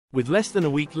With less than a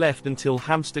week left until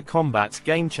Hamster Kombat's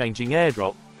game-changing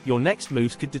airdrop, your next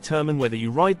moves could determine whether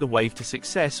you ride the wave to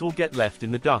success or get left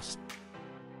in the dust.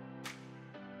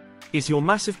 Is your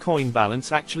massive coin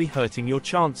balance actually hurting your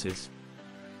chances?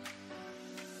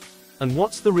 And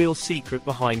what's the real secret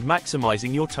behind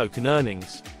maximizing your token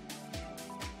earnings?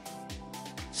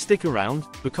 Stick around,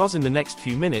 because in the next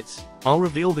few minutes, I'll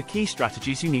reveal the key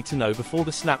strategies you need to know before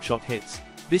the snapshot hits.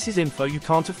 This is info you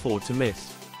can't afford to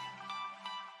miss.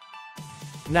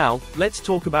 Now, let's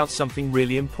talk about something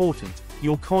really important,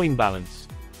 your coin balance.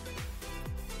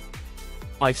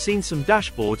 I've seen some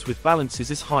dashboards with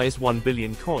balances as high as 1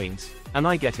 billion coins, and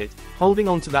I get it, holding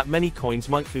on to that many coins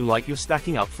might feel like you're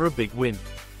stacking up for a big win.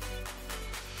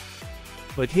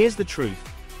 But here's the truth,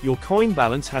 your coin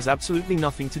balance has absolutely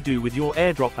nothing to do with your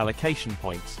airdrop allocation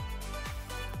points.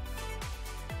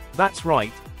 That's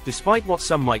right, despite what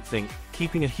some might think,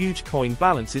 keeping a huge coin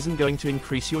balance isn't going to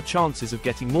increase your chances of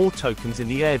getting more tokens in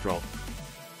the airdrop.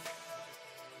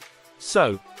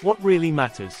 So, what really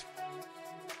matters?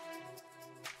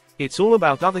 It's all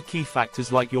about other key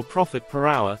factors like your profit per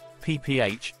hour,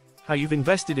 PPH, how you've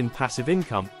invested in passive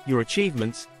income, your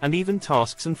achievements, and even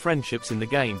tasks and friendships in the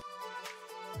game.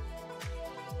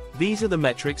 These are the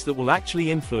metrics that will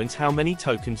actually influence how many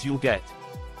tokens you'll get.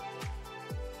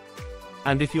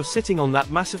 And if you're sitting on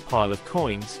that massive pile of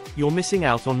coins, you're missing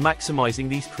out on maximizing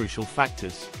these crucial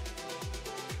factors.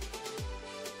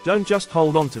 Don't just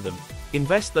hold on to them.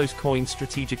 Invest those coins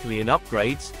strategically in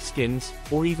upgrades, skins,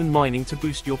 or even mining to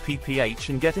boost your PPH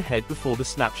and get ahead before the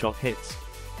snapshot hits.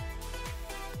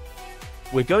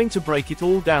 We're going to break it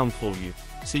all down for you,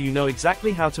 so you know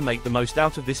exactly how to make the most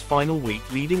out of this final week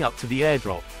leading up to the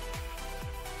airdrop.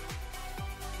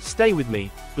 Stay with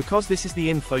me, because this is the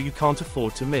info you can't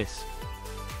afford to miss.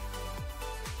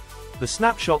 The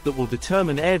snapshot that will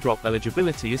determine airdrop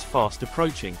eligibility is fast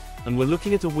approaching, and we're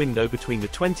looking at a window between the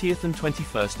 20th and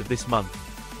 21st of this month.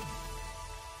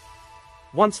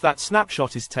 Once that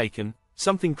snapshot is taken,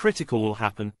 something critical will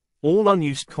happen, all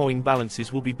unused coin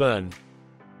balances will be burned.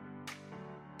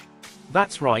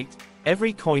 That's right,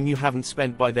 every coin you haven't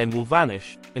spent by then will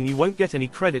vanish, and you won't get any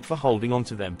credit for holding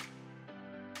onto them.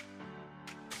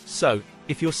 So,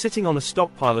 if you're sitting on a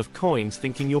stockpile of coins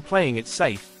thinking you're playing it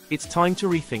safe, it's time to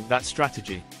rethink that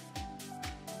strategy.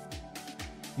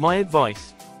 My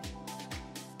advice: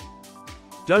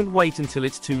 don't wait until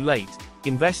it's too late,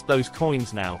 invest those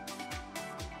coins now.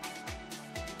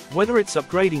 Whether it's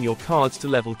upgrading your cards to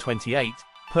level 28,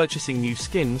 purchasing new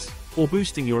skins, or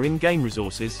boosting your in-game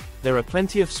resources, there are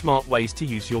plenty of smart ways to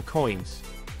use your coins.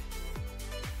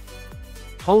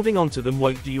 Holding onto them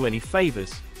won't do you any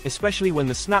favors, especially when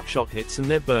the snapshot hits and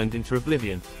they're burned into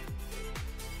oblivion.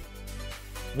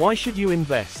 Why should you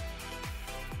invest?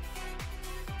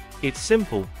 It's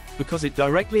simple, because it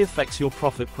directly affects your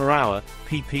profit per hour,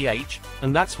 PPH,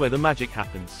 and that's where the magic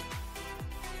happens.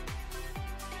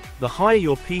 The higher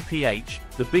your PPH,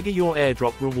 the bigger your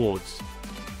airdrop rewards.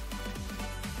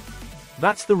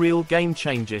 That's the real game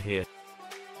changer here.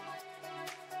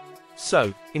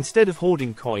 So, instead of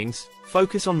hoarding coins,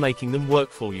 focus on making them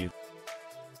work for you.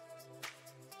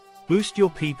 Boost your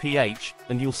PPH,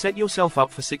 and you'll set yourself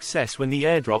up for success when the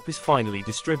airdrop is finally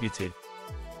distributed.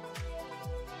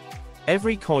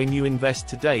 Every coin you invest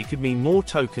today could mean more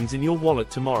tokens in your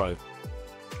wallet tomorrow.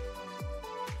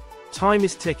 Time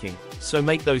is ticking, so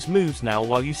make those moves now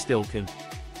while you still can.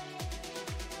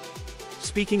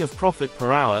 Speaking of profit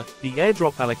per hour, the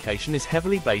airdrop allocation is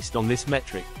heavily based on this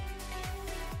metric.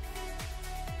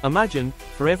 Imagine,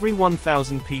 for every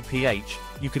 1000 PPH,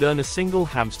 you could earn a single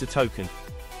hamster token.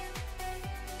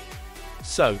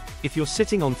 So, if you're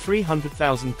sitting on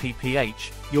 300,000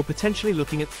 PPH, you're potentially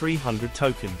looking at 300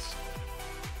 tokens.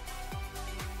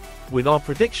 With our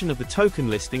prediction of the token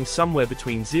listing somewhere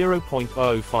between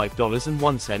 $0.005 and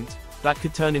 1 cent, that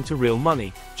could turn into real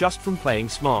money, just from playing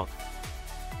smart.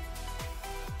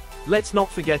 Let's not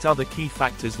forget other key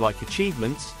factors like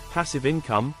achievements, passive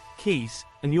income, keys,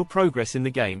 and your progress in the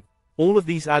game. All of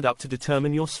these add up to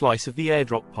determine your slice of the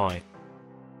airdrop pie.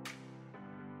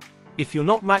 If you're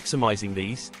not maximizing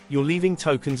these, you're leaving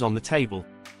tokens on the table.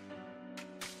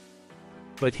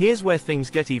 But here's where things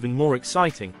get even more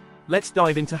exciting. Let's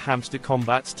dive into Hamster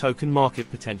Kombat's token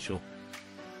market potential.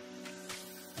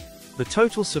 The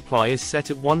total supply is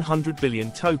set at 100 billion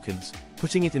tokens,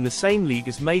 putting it in the same league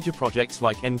as major projects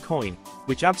like NCoin,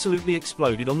 which absolutely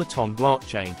exploded on the TON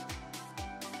blockchain.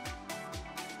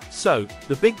 So,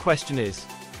 the big question is,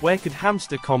 where could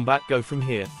Hamster Kombat go from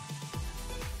here?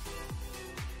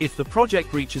 If the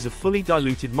project reaches a fully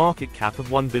diluted market cap of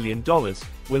 $1 billion,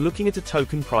 we're looking at a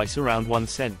token price around 1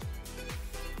 cent.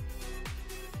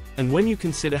 And when you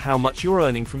consider how much you're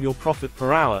earning from your profit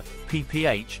per hour,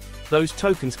 PPH, those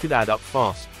tokens could add up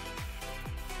fast.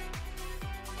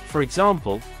 For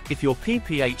example, if your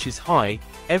PPH is high,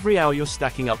 every hour you're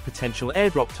stacking up potential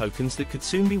airdrop tokens that could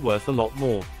soon be worth a lot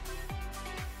more.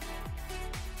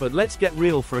 But let's get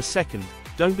real for a second,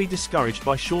 don't be discouraged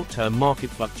by short-term market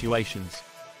fluctuations.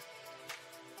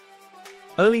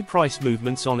 Early price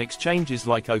movements on exchanges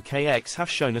like OKX have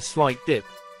shown a slight dip,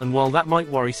 and while that might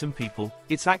worry some people,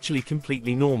 it's actually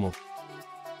completely normal.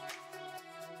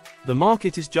 The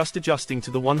market is just adjusting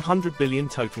to the 100 billion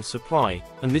total supply,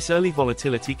 and this early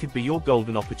volatility could be your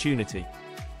golden opportunity.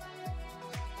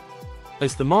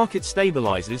 As the market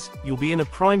stabilizes, you'll be in a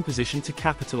prime position to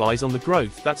capitalize on the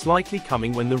growth that's likely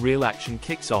coming when the real action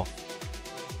kicks off.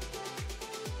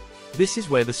 This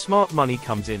is where the smart money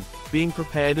comes in, being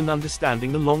prepared and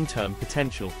understanding the long-term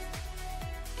potential.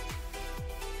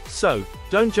 So,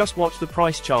 don't just watch the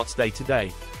price charts day to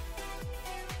day.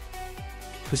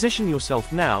 Position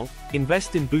yourself now,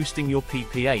 invest in boosting your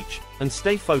PPH, and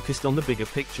stay focused on the bigger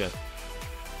picture.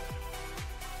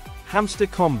 Hamster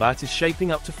Kombat is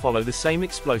shaping up to follow the same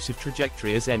explosive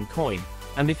trajectory as NCoin,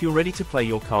 and if you're ready to play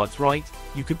your cards right,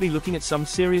 you could be looking at some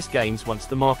serious gains once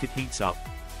the market heats up.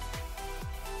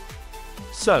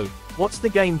 So, what's the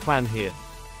game plan here?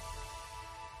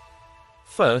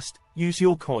 First, use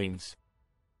your coins.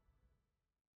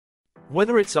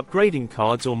 Whether it's upgrading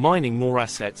cards or mining more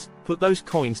assets, put those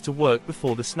coins to work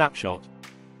before the snapshot.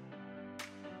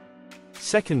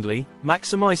 Secondly,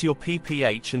 maximize your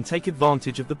PPH and take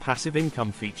advantage of the passive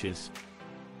income features.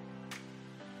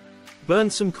 Burn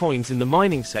some coins in the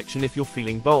mining section if you're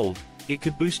feeling bold, it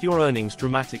could boost your earnings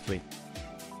dramatically.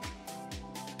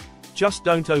 Just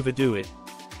don't overdo it.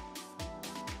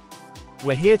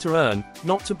 We're here to earn,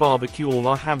 not to barbecue all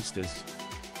our hamsters.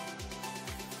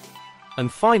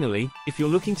 And finally, if you're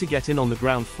looking to get in on the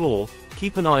ground floor,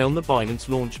 keep an eye on the Binance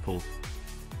launch pool.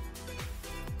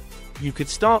 You could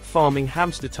start farming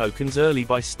hamster tokens early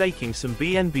by staking some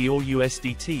BNB or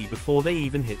USDT before they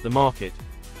even hit the market.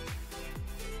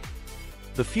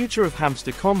 The future of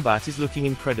Hamster Kombat is looking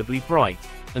incredibly bright,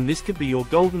 and this could be your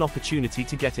golden opportunity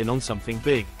to get in on something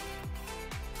big.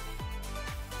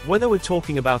 Whether we're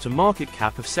talking about a market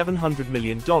cap of $700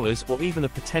 million or even a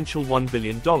potential $1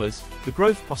 billion, the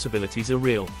growth possibilities are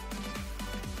real.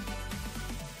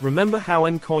 Remember how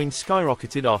NCoin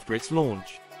skyrocketed after its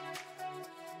launch?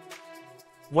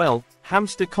 Well,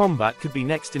 Hamster Kombat could be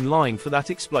next in line for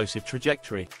that explosive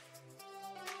trajectory.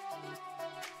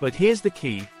 But here's the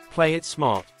key, play it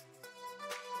smart.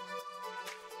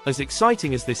 As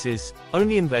exciting as this is,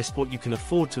 only invest what you can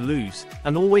afford to lose,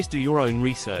 and always do your own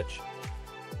research.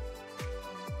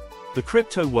 The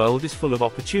crypto world is full of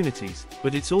opportunities,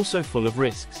 but it's also full of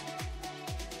risks.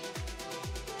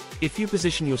 If you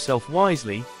position yourself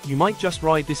wisely, you might just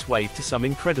ride this wave to some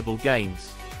incredible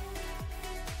gains.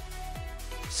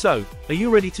 So, are you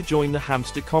ready to join the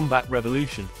Hamster Kombat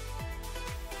revolution?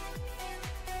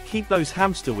 Keep those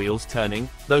hamster wheels turning,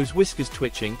 those whiskers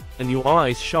twitching, and your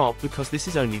eyes sharp because this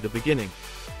is only the beginning.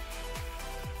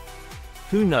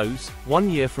 Who knows, 1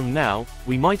 year from now,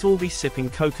 we might all be sipping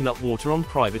coconut water on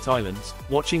private islands,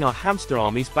 watching our hamster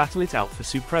armies battle it out for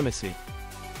supremacy.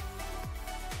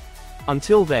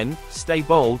 Until then, stay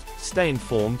bold, stay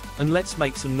informed, and let's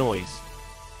make some noise.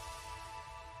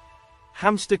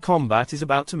 Hamster Kombat is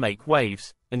about to make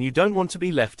waves, and you don't want to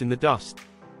be left in the dust.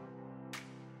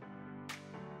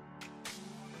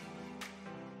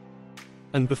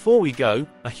 And before we go,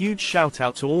 a huge shout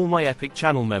out to all my Epic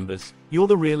channel members, you're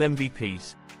the real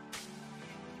MVPs.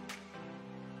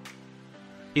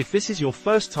 If this is your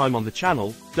first time on the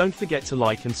channel, don't forget to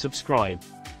like and subscribe.